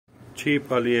Cheap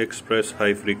AliExpress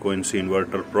high frequency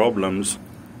inverter problems.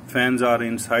 Fans are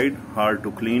inside, hard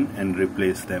to clean and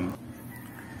replace them.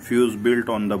 Fuse built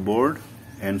on the board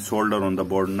and solder on the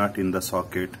board, not in the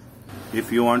socket.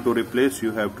 If you want to replace,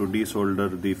 you have to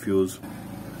desolder the fuse.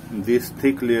 This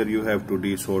thick layer you have to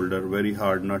desolder, very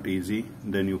hard, not easy.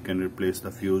 Then you can replace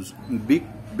the fuse.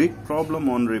 Big problem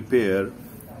on repair.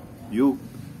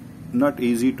 Not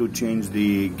easy to change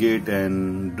the gate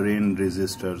and drain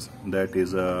resistors. That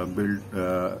is a built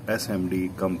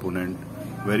SMD component,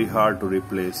 very hard to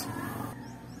replace.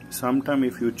 Sometime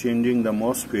if you changing the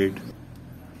MOSFET,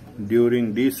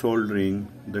 during desoldering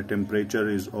the temperature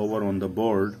is over on the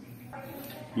board,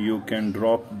 you can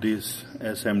drop these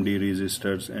SMD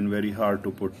resistors and very hard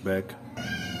to put back.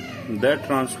 That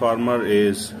transformer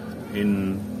is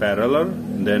in parallel,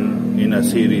 then in a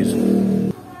series.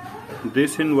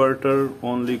 This inverter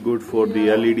only good for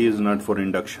the LEDs, not for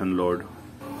induction load,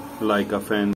 like a fan.